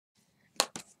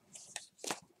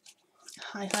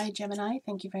Hi Gemini,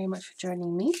 thank you very much for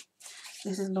joining me.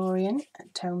 This is Lorian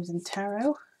at Tomes and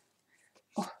Tarot,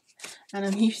 and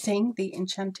I'm using the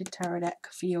Enchanted Tarot deck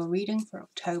for your reading for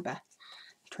October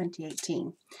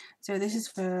 2018. So this is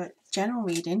for general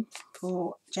reading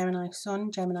for Gemini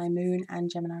Sun, Gemini Moon and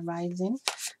Gemini Rising.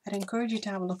 I'd encourage you to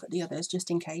have a look at the others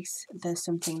just in case there's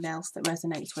something else that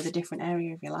resonates with a different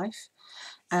area of your life.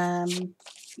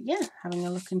 Yeah, having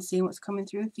a look and seeing what's coming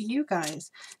through for you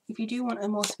guys. If you do want a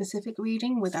more specific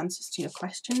reading with answers to your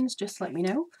questions, just let me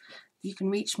know. You can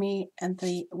reach me at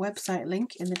the website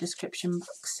link in the description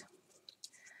box.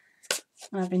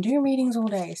 And I've been doing readings all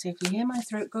day, so if you hear my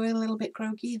throat go a little bit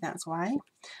croaky, that's why.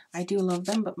 I do love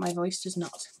them, but my voice does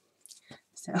not.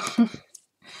 So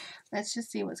let's just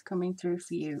see what's coming through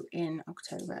for you in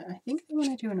October. I think I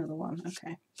want to do another one.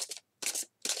 Okay.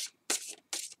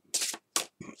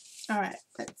 Alright,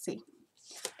 let's see.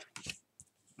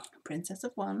 Princess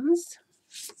of Wands.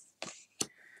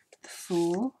 The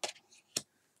Fool.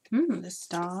 The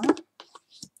Star.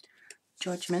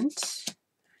 Judgment.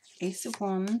 Ace of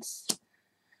Wands.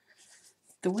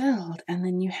 The World, and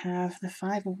then you have the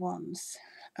Five of Wands.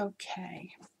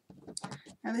 Okay,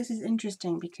 now this is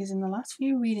interesting because in the last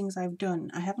few readings I've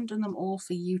done, I haven't done them all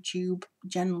for YouTube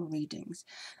general readings.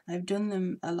 I've done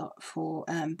them a lot for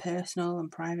personal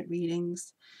and private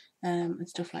readings and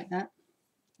stuff like that.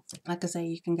 Like I say,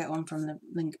 you can get one from the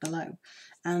link below,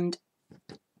 and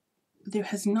there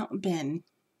has not been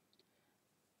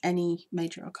any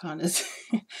major arcanas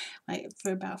like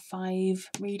for about 5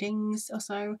 readings or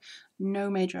so. No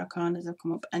major arcanas have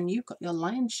come up, and you've got your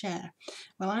lion's share.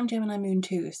 Well, I'm Gemini Moon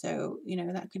too, so you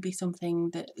know that could be something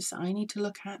that I need to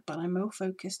look at, but I'm more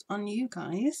focused on you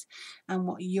guys and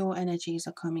what your energies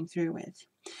are coming through with.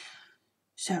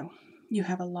 So you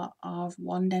have a lot of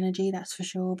wand energy, that's for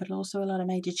sure, but also a lot of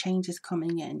major changes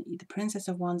coming in. The Princess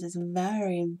of Wands is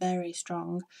very, very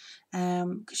strong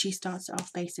because she starts it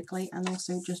off basically, and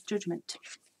also just Judgment.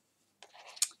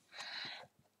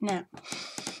 Now,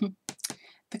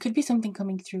 there could be something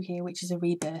coming through here which is a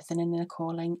rebirth and an inner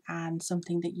calling and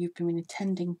something that you've been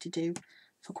intending to do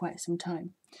for quite some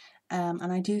time.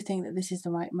 And I do think that this is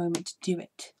the right moment to do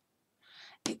it.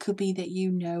 It could be that you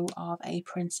know of a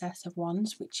Princess of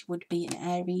Wands, which would be an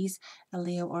Aries, a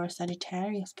Leo or a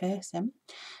Sagittarius person.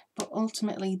 But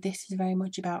ultimately, this is very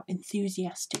much about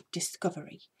enthusiastic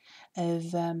discovery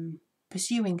of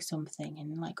pursuing something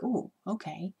and like, oh,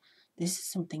 okay, this is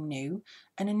something new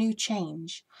and a new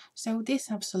change. So this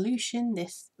absolution,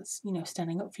 this, you know,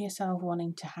 standing up for yourself,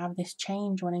 wanting to have this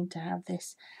change, wanting to have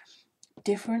this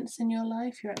difference in your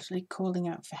life, you're actually calling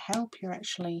out for help, you're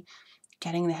actually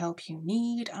getting the help you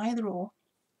need, either or.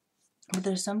 But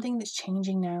there's something that's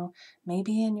changing now,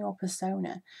 maybe in your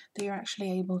persona, that you're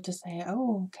actually able to say,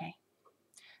 oh, okay,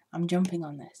 I'm jumping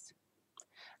on this.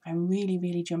 I'm really,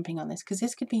 really jumping on this, because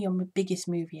this could be your biggest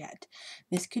move yet.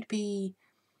 This could be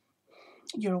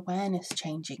your awareness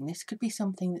changing. This could be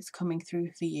something that's coming through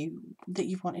for you that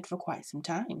you've wanted for quite some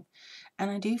time.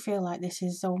 And I do feel like this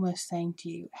is almost saying to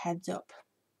you, heads up.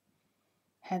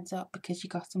 Heads up, because you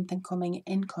got something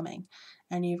incoming,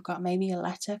 and you've got maybe a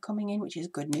letter coming in, which is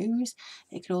good news.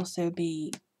 It could also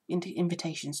be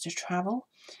invitations to travel.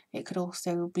 It could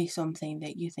also be something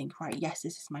that you think, right, yes,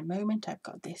 this is my moment, I've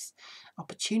got this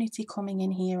opportunity coming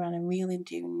in here, and I really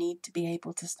do need to be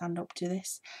able to stand up to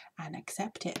this and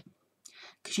accept it,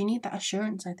 because you need that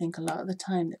assurance, I think, a lot of the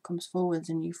time that comes forwards,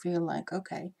 and you feel like,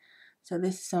 okay, so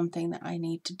this is something that I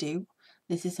need to do.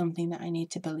 This is something that I need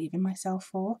to believe in myself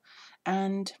for.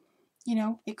 And, you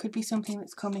know, it could be something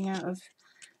that's coming out of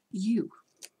you.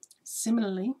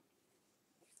 Similarly,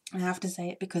 I have to say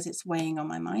it because it's weighing on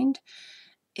my mind,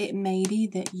 it may be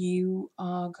that you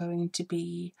are going to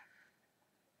be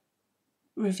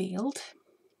revealed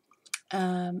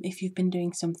if you've been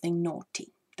doing something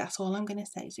naughty. That's all I'm going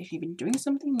to say. So if you've been doing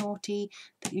something naughty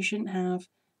that you shouldn't have,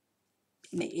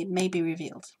 it may be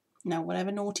revealed. Now,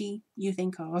 whatever naughty you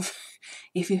think of,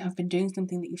 if you have been doing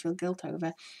something that you feel guilt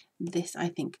over, this, I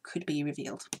think, could be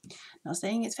revealed. Not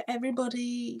saying it's for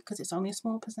everybody, because it's only a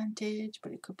small percentage,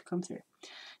 but it could come through.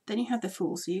 Then you have the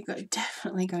Fool, so you've got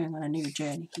definitely going on a new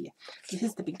journey here. This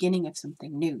is the beginning of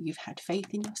something new. You've had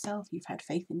faith in yourself, you've had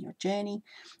faith in your journey,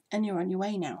 and you're on your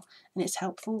way now. And it's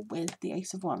helpful with the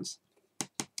Ace of Wands.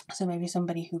 So maybe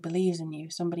somebody who believes in you,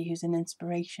 somebody who's an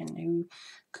inspiration, who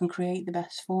can create the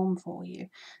best form for you.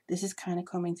 This is kind of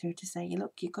coming through to say,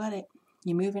 look, you got it.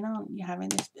 You're moving on. You're having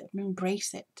this,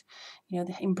 embrace it. You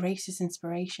know, embrace this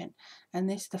inspiration. And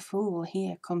this, the Fool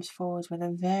here, comes forward with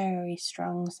a very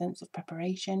strong sense of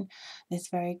preparation. This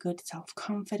very good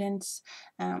self-confidence.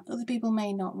 Other people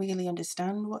may not really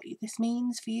understand what this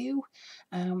means for you.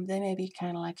 They may be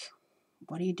kind of like,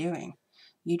 what are you doing?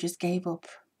 You just gave up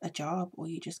a job, or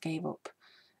you just gave up,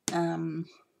 I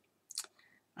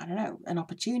don't know, an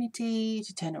opportunity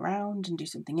to turn around and do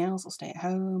something else, or stay at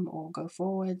home, or go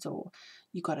forwards, or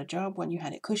you got a job when you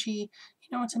had it cushy. You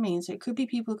know what I mean? So it could be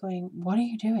people going, what are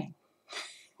you doing?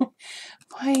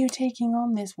 Why are you taking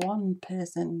on this one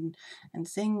person and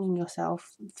singing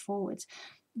yourself forwards?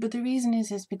 But the reason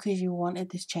is because you wanted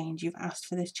this change, you've asked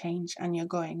for this change, and you're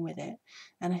going with it.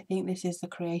 And I think this is the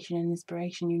creation and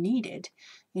inspiration you needed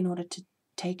in order to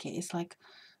take it. It's like,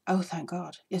 oh, thank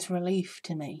God. It's relief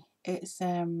to me. It's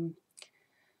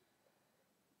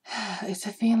it's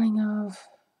a feeling of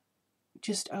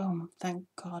just, oh, thank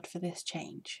God for this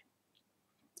change.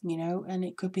 You know, and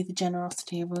it could be the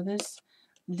generosity of others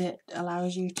that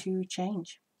allows you to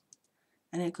change.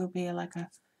 And it could be like a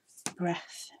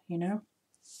breath, you know.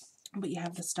 But you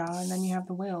have the star, and then you have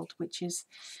the world, which is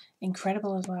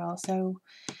incredible as well. So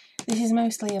this is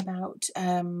mostly about,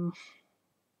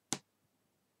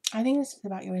 I think this is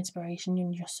about your inspiration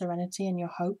and your serenity and your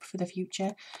hope for the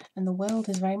future. And the world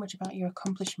is very much about your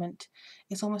accomplishment.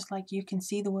 It's almost like you can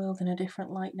see the world in a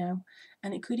different light now.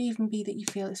 And it could even be that you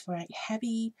feel it's very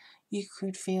heavy. You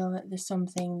could feel that there's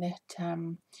something that,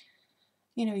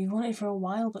 you know, you've wanted for a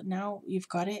while, but now you've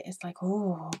got it. It's like,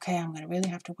 oh, okay, I'm going to really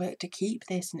have to work to keep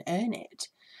this and earn it.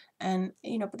 And,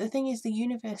 you know, but the thing is, the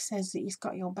universe says that it's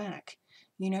got your back.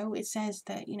 You know, it says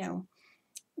that, you know,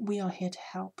 we are here to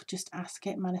help. Just ask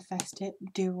it, manifest it,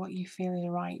 do what you feel is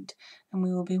right, and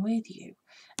we will be with you.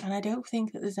 And I don't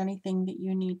think that there's anything that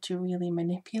you need to really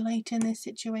manipulate in this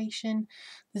situation.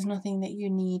 There's nothing that you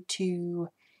need to,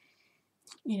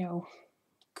 you know,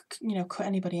 cut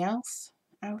anybody else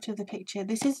out of the picture.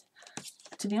 This is,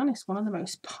 to be honest, one of the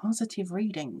most positive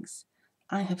readings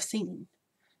I have seen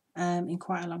in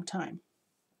quite a long time.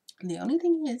 And the only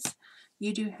thing is,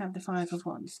 you do have the Five of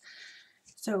Wands.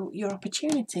 So your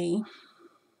opportunity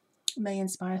may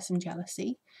inspire some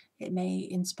jealousy. It may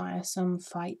inspire some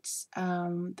fights.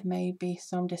 There may be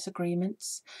some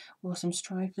disagreements or some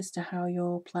strife as to how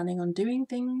you're planning on doing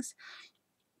things.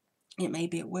 It may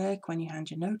be at work when you hand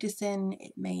your notice in.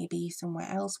 It may be somewhere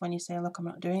else when you say, look, I'm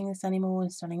not doing this anymore,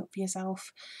 and standing up for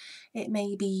yourself. It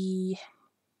may be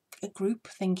a group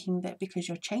thinking that because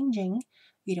you're changing,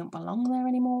 you don't belong there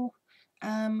anymore.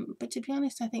 But to be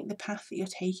honest, I think the path that you're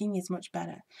taking is much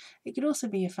better. It could also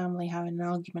be a family having an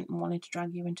argument and wanting to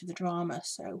drag you into the drama.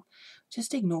 So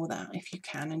just ignore that if you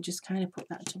can, and just kind of put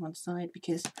that to one side,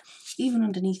 because even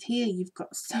underneath here, you've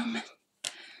got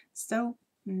so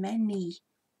many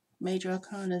major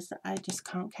arcanas that I just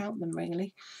can't count them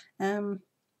really.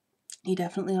 You're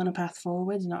definitely on a path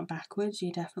forwards, not backwards.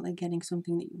 You're definitely getting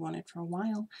something that you wanted for a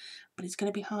while, but it's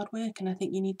going to be hard work, and I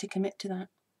think you need to commit to that.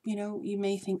 You know, you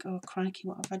may think, oh crikey,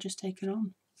 what have I just taken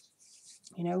on?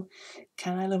 You know,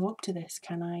 can I live up to this?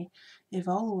 Can I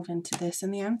evolve into this?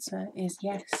 And the answer is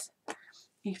yes.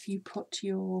 If you put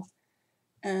your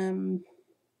mind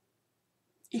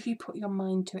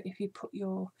to it, if you put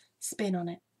your spin on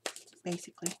it,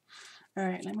 basically.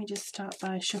 Alright, let me just start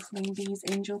by shuffling these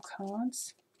angel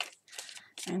cards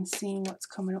and seeing what's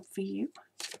coming up for you.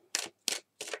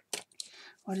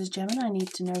 What does Gemini need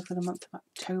to know for the month of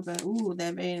October? Ooh,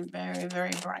 they're being very,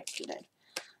 very bright today.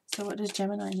 So what does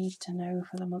Gemini need to know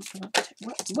for the month of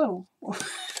October? Whoa.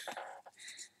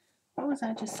 What was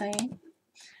I just saying?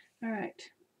 Alright.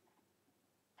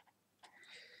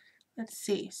 Let's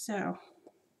see. So,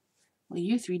 well,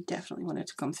 you three definitely wanted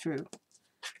to come through.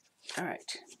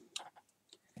 Alright.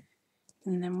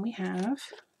 And then we have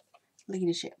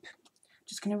leadership.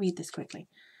 Just going to read this quickly.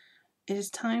 It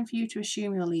is time for you to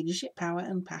assume your leadership, power,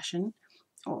 and passion,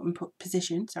 or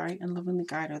position, and lovingly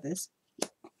guide others.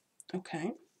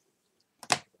 Okay.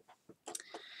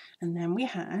 And then we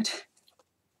had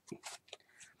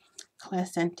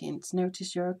clairsentience.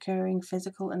 Notice your occurring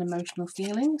physical and emotional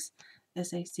feelings as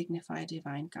they signify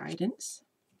divine guidance.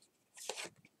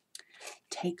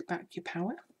 Take back your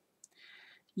power.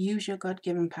 Use your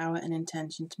God-given power and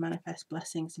intention to manifest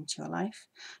blessings into your life.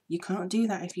 You can't do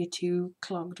that if you're too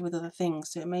clogged with other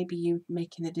things. So it may be you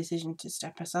making the decision to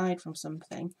step aside from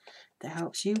something that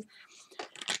helps you,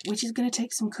 which is going to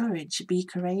take some courage. Be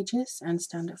courageous and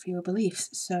stand up for your beliefs.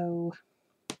 So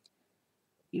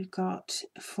you've got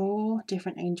 4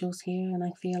 different angels here, and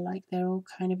I feel like they're all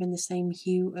kind of in the same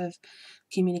hue of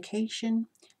communication,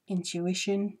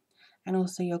 intuition, and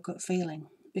also your gut feeling,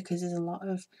 because there's a lot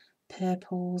of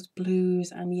purples,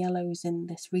 blues, and yellows in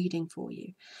this reading for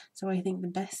you. So I think the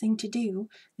best thing to do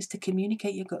is to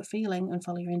communicate your gut feeling and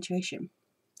follow your intuition.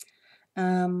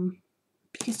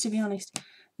 Because to be honest,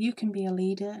 you can be a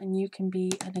leader and you can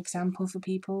be an example for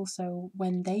people. So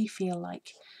when they feel like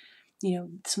you know,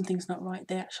 something's not right,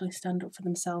 they actually stand up for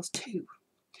themselves too,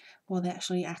 or they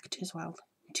actually act as well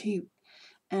too.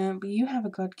 But you have a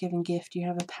God-given gift. You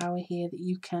have a power here that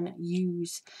you can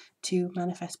use to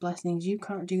manifest blessings. You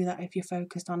can't do that if you're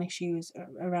focused on issues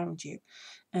around you,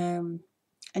 and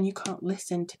you can't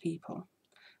listen to people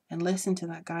and listen to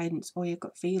that guidance or your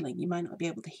gut feeling. You might not be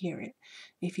able to hear it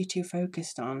if you're too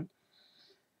focused on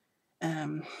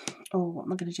oh, what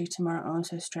am I going to do tomorrow? Oh, I'm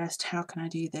so stressed. How can I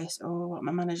do this? Oh, what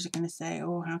my manager's going to say?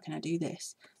 Oh, how can I do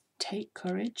this? Take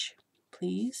courage,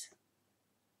 please,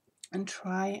 and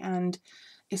try, and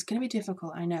it's going to be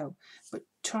difficult, I know, but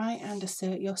try and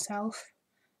assert yourself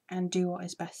and do what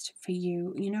is best for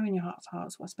you. You know in your heart of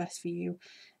hearts what's best for you.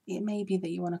 It may be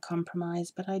that you want to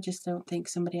compromise, but I just don't think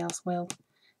somebody else will.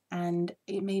 And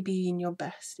it may be in your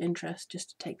best interest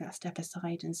just to take that step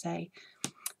aside and say,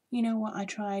 you know what, I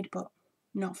tried, but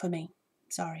not for me.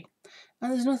 Sorry.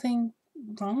 And there's nothing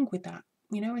wrong with that.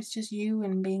 You know, it's just you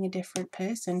and being a different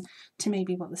person to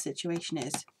maybe what the situation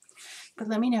is. But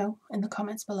let me know in the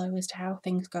comments below as to how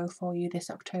things go for you this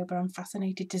October. I'm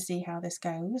fascinated to see how this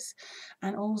goes.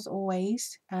 And as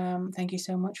always, thank you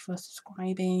so much for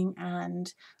subscribing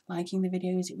and liking the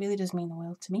videos. It really does mean the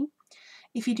world to me.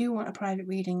 If you do want a private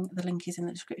reading, the link is in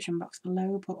the description box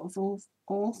below. But of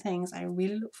all things, I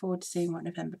really look forward to seeing what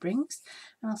November brings.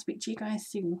 And I'll speak to you guys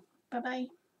soon. Bye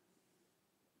bye.